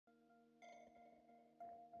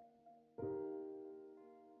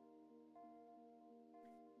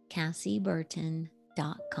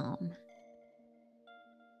cassieburton.com.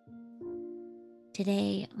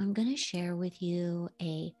 Today, I'm going to share with you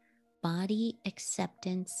a body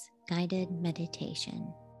acceptance guided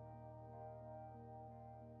meditation.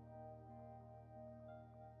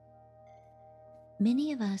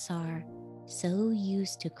 Many of us are so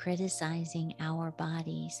used to criticizing our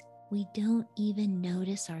bodies, we don't even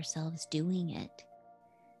notice ourselves doing it.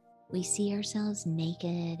 We see ourselves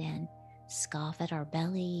naked and scoff at our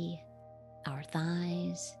belly, our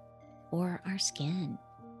thighs, or our skin.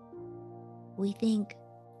 We think,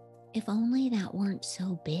 if only that weren't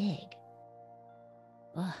so big.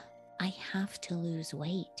 Ugh, I have to lose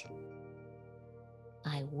weight.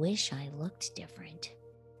 I wish I looked different.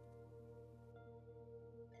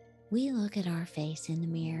 We look at our face in the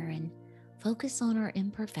mirror and focus on our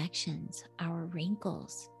imperfections, our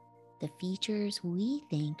wrinkles, the features we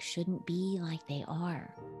think shouldn't be like they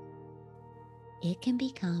are. It can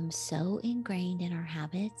become so ingrained in our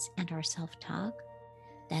habits and our self-talk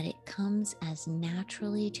that it comes as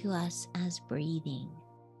naturally to us as breathing.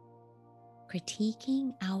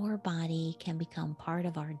 Critiquing our body can become part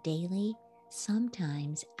of our daily,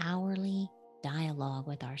 sometimes hourly, dialogue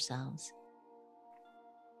with ourselves.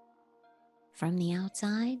 From the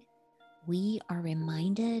outside, we are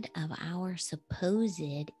reminded of our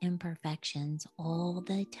supposed imperfections all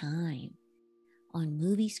the time, on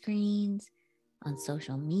movie screens, on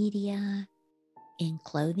social media, in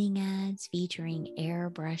clothing ads featuring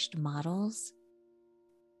airbrushed models.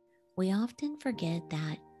 We often forget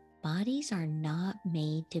that bodies are not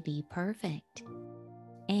made to be perfect,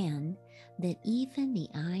 and that even the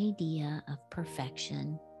idea of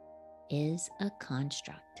perfection is a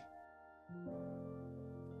construct.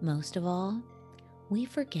 Most of all, we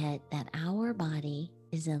forget that our body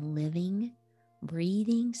is a living,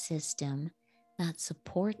 breathing system that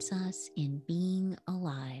supports us in being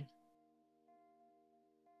alive.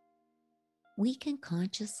 We can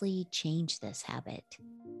consciously change this habit,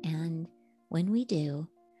 and when we do,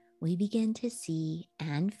 we begin to see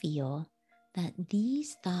and feel that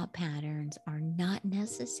these thought patterns are not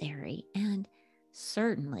necessary and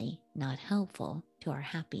certainly not helpful to our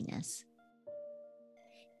happiness.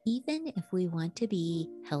 Even if we want to be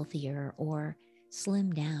healthier or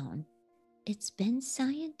slim down, it's been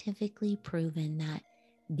scientifically proven that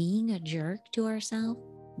being a jerk to ourselves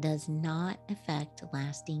does not affect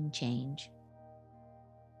lasting change.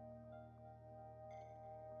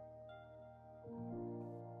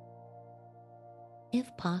 If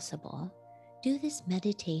possible, do this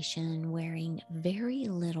meditation wearing very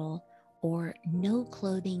little or no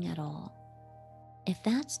clothing at all. If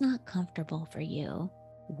that's not comfortable for you,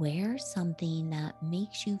 wear something that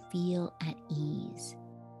makes you feel at ease.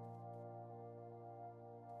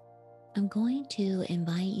 I'm going to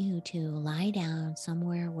invite you to lie down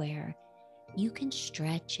somewhere where you can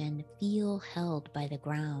stretch and feel held by the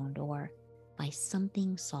ground or by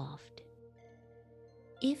something soft.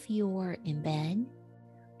 If you're in bed,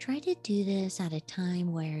 try to do this at a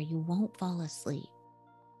time where you won't fall asleep.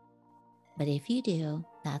 But if you do,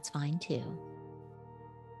 that's fine too.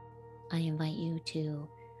 I invite you to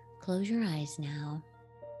close your eyes now,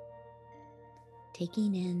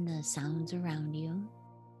 taking in the sounds around you,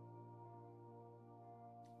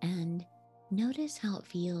 and notice how it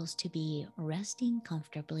feels to be resting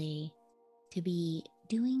comfortably, to be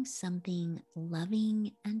doing something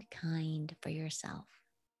loving and kind for yourself.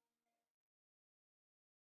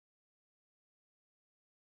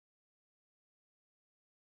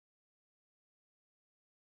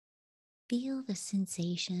 Feel the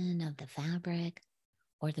sensation of the fabric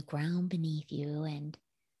or the ground beneath you and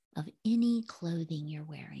of any clothing you're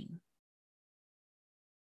wearing.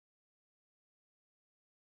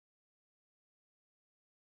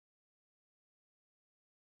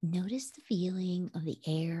 Notice the feeling of the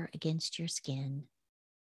air against your skin.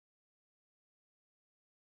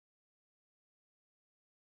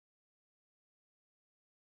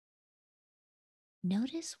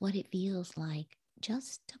 Notice what it feels like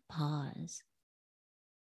just to pause.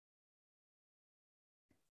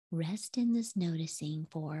 Rest in this noticing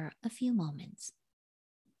for a few moments.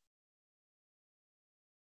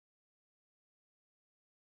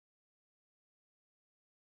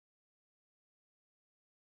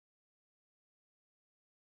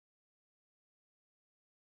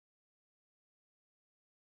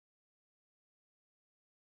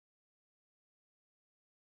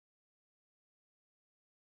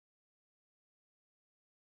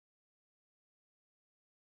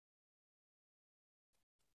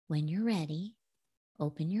 When you're ready,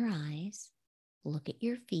 open your eyes, look at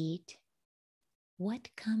your feet. What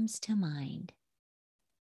comes to mind?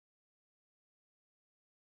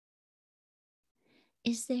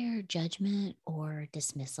 Is there judgment or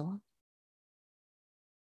dismissal?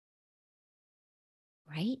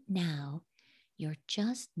 Right now, you're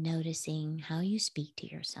just noticing how you speak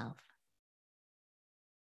to yourself.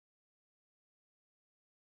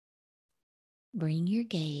 Bring your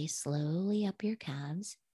gaze slowly up your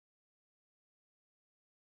calves,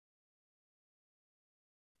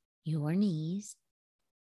 your knees,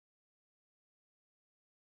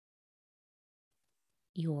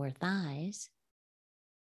 your thighs,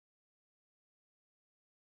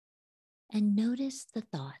 and notice the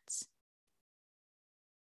thoughts.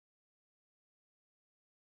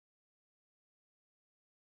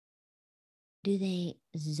 Do they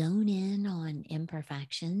zone in on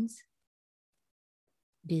imperfections?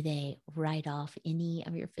 Do they write off any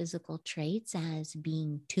of your physical traits as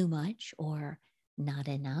being too much or not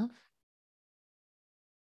enough?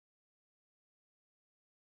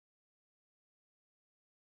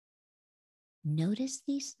 Notice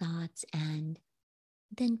these thoughts and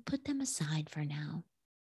then put them aside for now.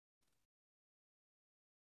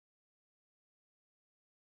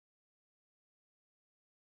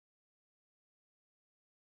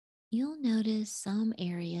 You'll notice some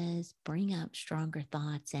areas bring up stronger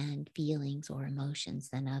thoughts and feelings or emotions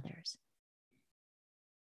than others.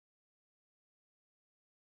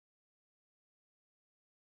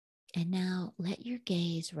 And now let your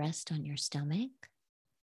gaze rest on your stomach,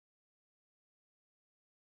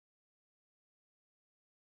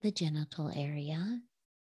 the genital area,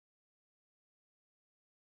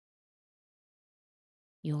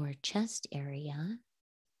 your chest area,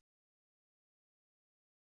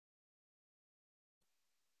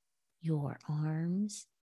 your arms,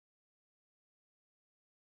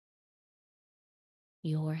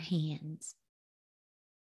 your hands.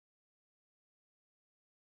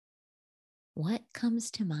 What comes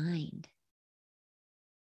to mind?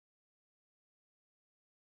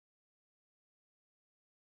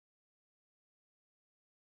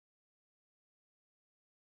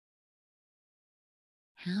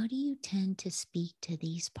 How do you tend to speak to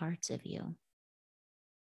these parts of you?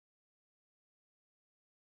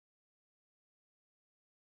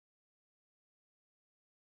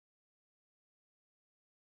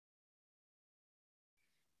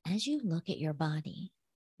 As you look at your body,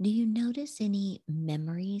 do you notice any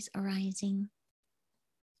memories arising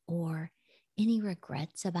or any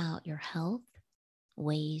regrets about your health,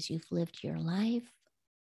 ways you've lived your life,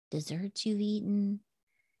 desserts you've eaten,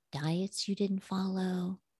 diets you didn't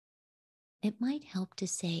follow? It might help to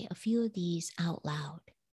say a few of these out loud.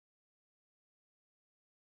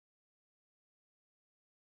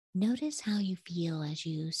 Notice how you feel as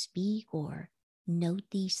you speak or note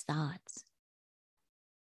these thoughts.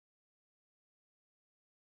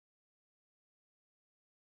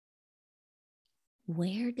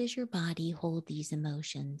 Where does your body hold these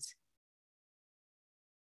emotions?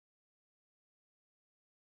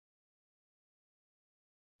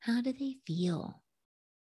 How do they feel?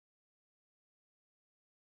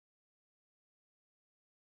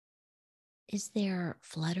 Is there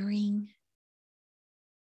fluttering?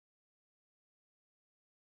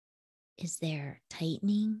 Is there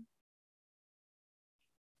tightening?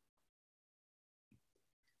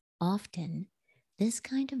 Often, this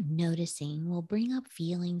kind of noticing will bring up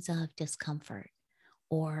feelings of discomfort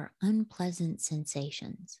or unpleasant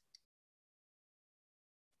sensations.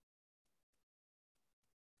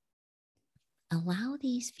 Allow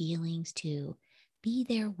these feelings to be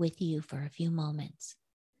there with you for a few moments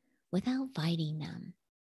without fighting them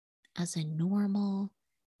as a normal,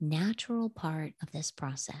 natural part of this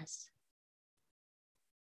process.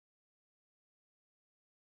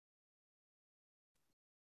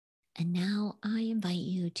 And now I invite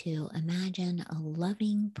you to imagine a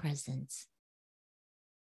loving presence.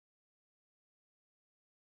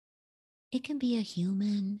 It can be a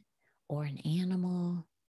human or an animal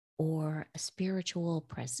or a spiritual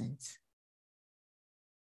presence.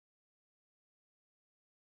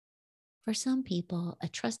 For some people, a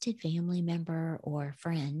trusted family member or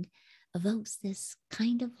friend evokes this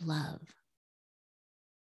kind of love.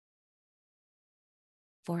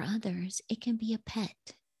 For others, it can be a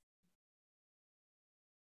pet.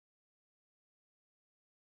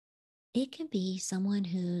 It can be someone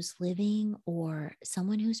who's living or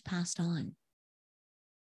someone who's passed on.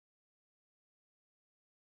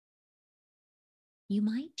 You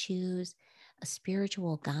might choose a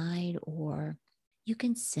spiritual guide, or you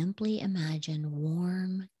can simply imagine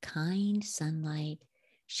warm, kind sunlight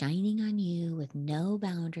shining on you with no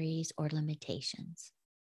boundaries or limitations.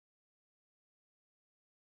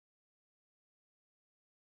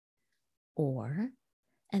 Or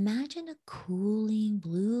Imagine a cooling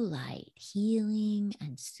blue light, healing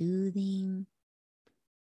and soothing.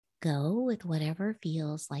 Go with whatever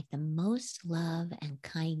feels like the most love and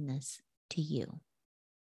kindness to you.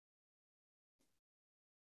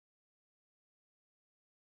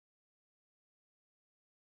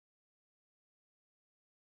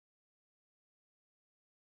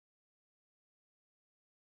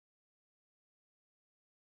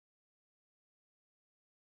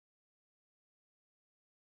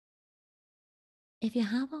 If you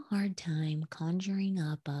have a hard time conjuring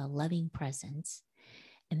up a loving presence,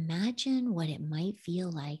 imagine what it might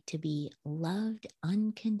feel like to be loved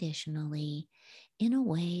unconditionally in a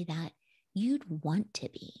way that you'd want to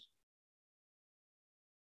be.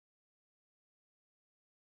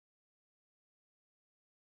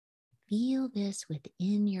 Feel this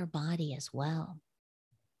within your body as well.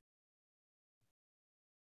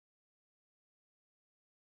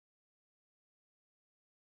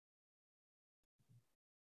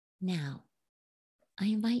 Now, I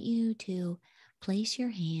invite you to place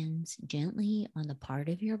your hands gently on the part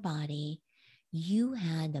of your body you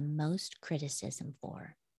had the most criticism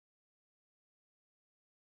for.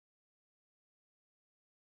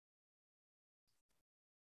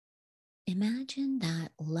 Imagine that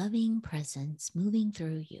loving presence moving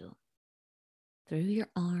through you, through your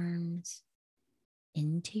arms,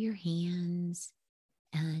 into your hands,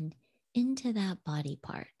 and into that body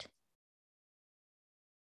part.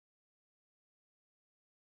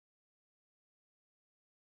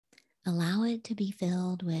 Allow it to be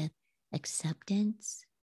filled with acceptance,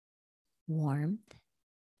 warmth,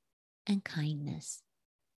 and kindness.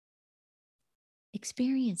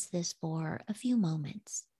 Experience this for a few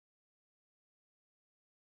moments.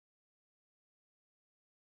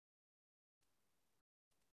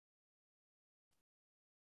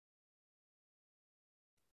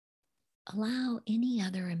 Allow any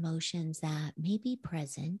other emotions that may be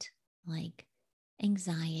present, like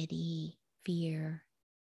anxiety, fear,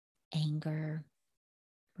 anger,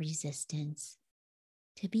 resistance,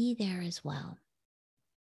 to be there as well.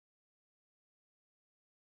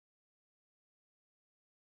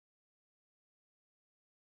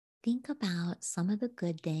 Think about some of the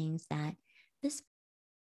good things that this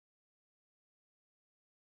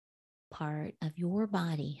part of your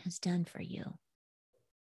body has done for you.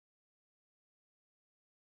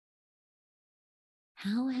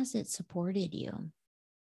 How has it supported you?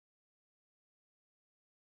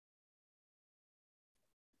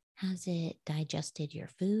 Has it digested your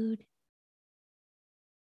food?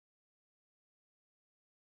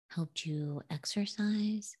 Helped you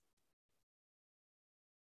exercise?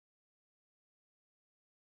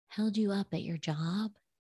 Held you up at your job?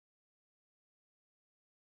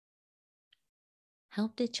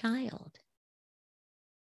 Helped a child?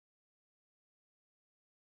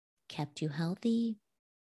 Kept you healthy?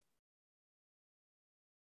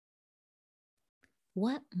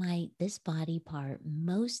 What might this body part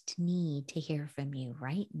most need to hear from you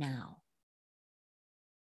right now?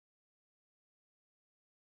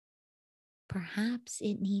 Perhaps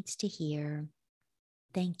it needs to hear,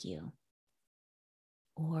 "Thank you,"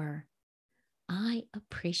 or "I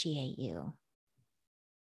appreciate you."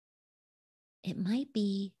 It might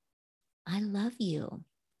be, "I love you."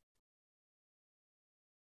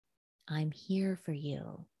 "I'm here for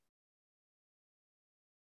you."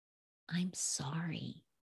 "I'm sorry."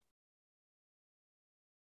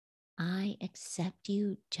 "I accept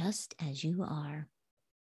you just as you are."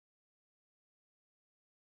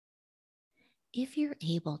 If you're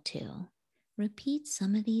able to, repeat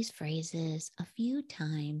some of these phrases a few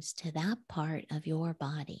times to that part of your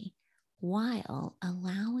body while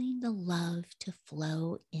allowing the love to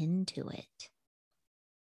flow into it.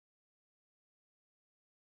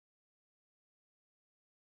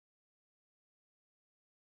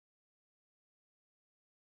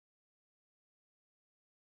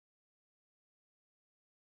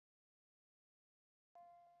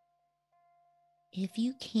 If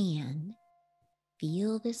you can,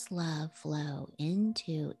 feel this love flow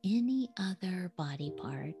into any other body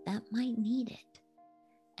part that might need it,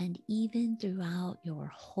 and even throughout your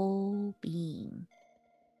whole being.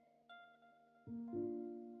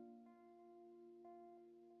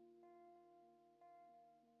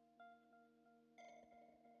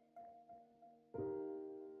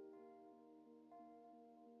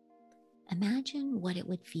 Imagine what it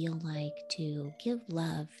would feel like to give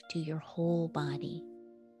love to your whole body.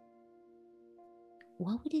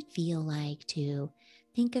 What would it feel like to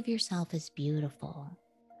think of yourself as beautiful?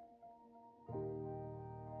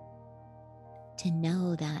 To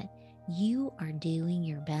know that you are doing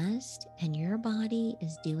your best and your body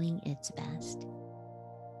is doing its best.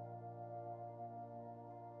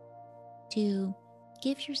 to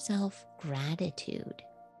give yourself gratitude,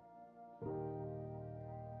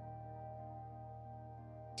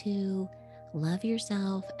 to love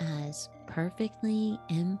yourself as perfectly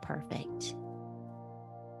imperfect.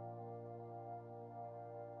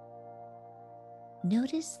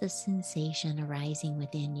 Notice the sensation arising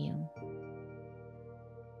within you.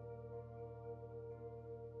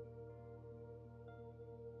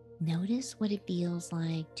 Notice what it feels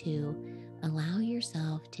like to allow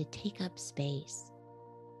yourself to take up space,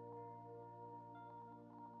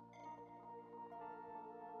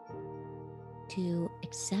 to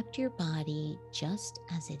accept your body just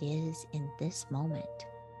as it is in this moment.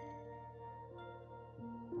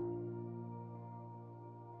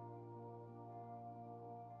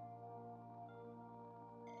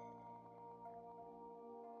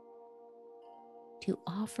 To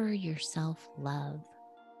offer yourself love.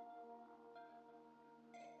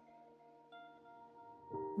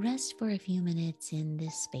 Rest for a few minutes in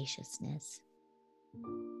this spaciousness.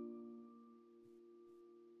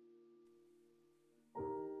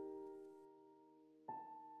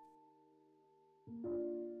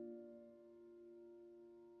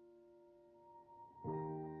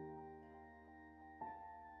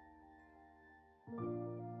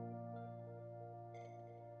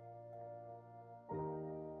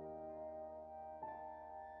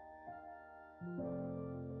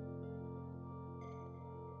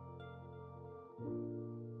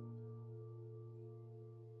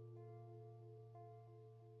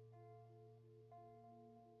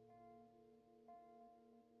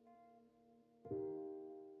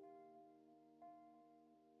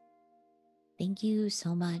 Thank you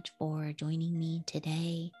so much for joining me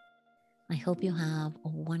today. I hope you have a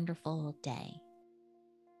wonderful day.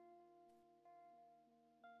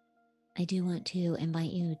 I do want to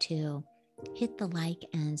invite you to hit the like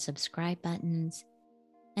and subscribe buttons,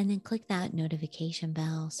 and then click that notification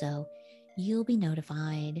bell so you'll be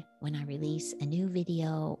notified when I release a new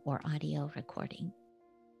video or audio recording.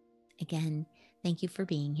 Again, thank you for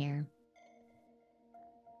being here.